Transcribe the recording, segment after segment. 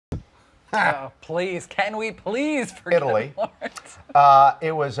Oh, please, can we please forget Italy.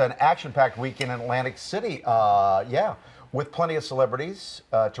 It was an action-packed weekend in Atlantic City. Yeah, with plenty of celebrities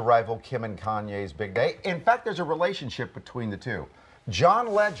to rival Kim and Kanye's big day. In fact, there's a relationship between the two.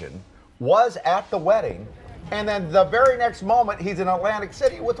 John Legend was at the wedding, and then the very next moment, he's in Atlantic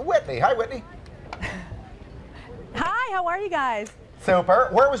City with Whitney. Hi, Whitney. Hi, how are you guys? Super.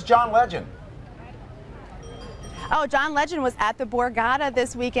 Where was John Legend? Oh, John Legend was at the Borgata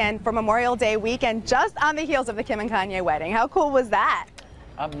this weekend for Memorial Day weekend, just on the heels of the Kim and Kanye wedding. How cool was that?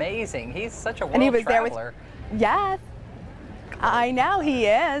 Amazing. He's such a world And he was traveler. there with, yes, I know he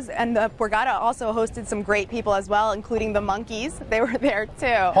is. And the Borgata also hosted some great people as well, including the Monkees. They were there too.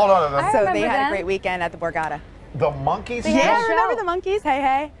 Hold on. So they had a great weekend at the Borgata. The Monkees? Yeah, remember the Monkees? Hey,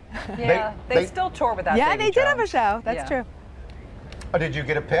 hey. Yeah, they still tour without Yeah, Davy they did Jones. have a show. That's true. Oh, did you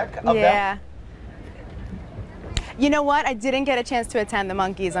get a pic of them? Yeah. You know what? I didn't get a chance to attend the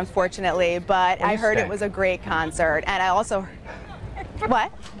Monkees, unfortunately, but I heard it was a great concert. And I also...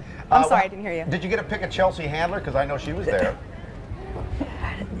 What? I'm sorry, I didn't hear you. Did you get a pic of Chelsea Handler? Because I know she was there.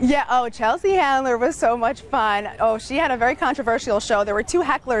 Yeah, oh, Chelsea Handler was so much fun. Oh, she had a very controversial show. There were two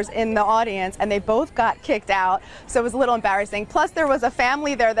hecklers in the audience, and they both got kicked out, so it was a little embarrassing. Plus, there was a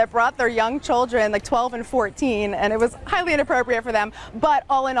family there that brought their young children, like 12 and 14, and it was highly inappropriate for them. But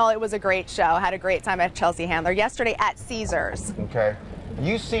all in all, it was a great show. Had a great time at Chelsea Handler yesterday at Caesars. Okay.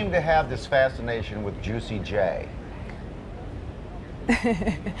 You seem to have this fascination with Juicy J.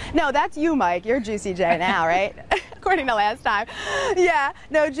 No, that's you, Mike. You're Juicy J now, right? According to last time. Yeah,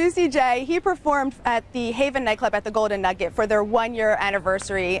 no, Juicy J, he performed at the Haven nightclub at the Golden Nugget for their 1-year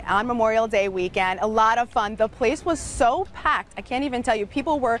anniversary on Memorial Day weekend. A lot of fun. The place was so packed. I can't even tell you.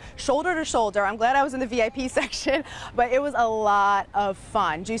 People were shoulder to shoulder. I'm glad I was in the VIP section, but it was a lot of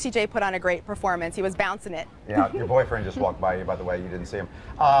fun. Juicy J put on a great performance. He was bouncing it. Yeah, your boyfriend just walked by you, by the way. You didn't see him.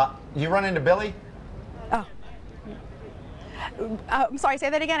 You run into Billy? Oh. I'm sorry, say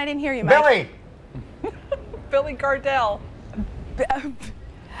that again. I didn't hear you, Mike. Billy! Billy Gardell.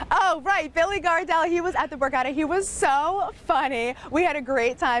 Oh, right, Billy Gardell. He was at the Borgata. He was so funny. We had a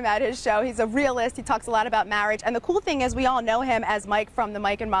great time at his show. He's a realist. He talks a lot about marriage. And the cool thing is we all know him as Mike from the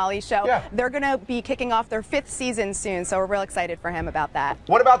Mike and Molly show. Yeah. They're going to be kicking off their 5th season soon, so we're real excited for him about that.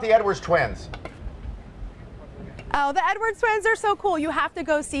 What about the Edwards twins? Oh, the Edwards twins are so cool. You have to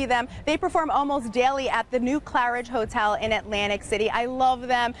go see them. They perform almost daily at the New Claridge Hotel in Atlantic City. I love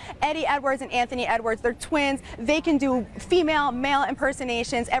them. Eddie Edwards and Anthony Edwards, they're twins. They can do female, male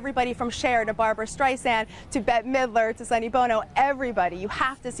impersonations. Everybody from Cher to Barbara Streisand to Bette Midler to Sonny Bono. Everybody. You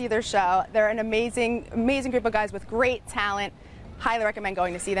have to see their show. They're an amazing, amazing group of guys with great talent. Highly recommend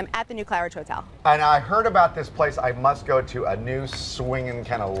going to see them at the New Claridge Hotel. And I heard about this place. I must go to a new swinging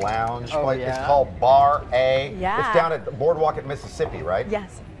kind of lounge place. Yeah? It's called Bar A. Yeah. It's down at the Boardwalk at Mississippi, right?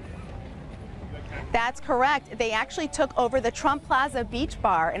 Yes. That's correct. They actually took over the Trump Plaza Beach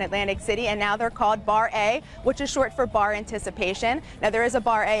Bar in Atlantic City, and now they're called Bar A, which is short for Bar Anticipation. Now, there is a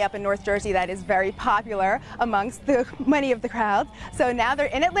Bar A up in North Jersey that is very popular amongst many of the crowds. So now they're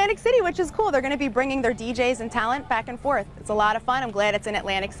in Atlantic City, which is cool. They're going to be bringing their DJs and talent back and forth. It's a lot of fun. I'm glad it's in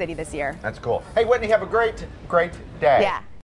Atlantic City this year. That's cool. Hey, Whitney, have a great, great day. Yeah.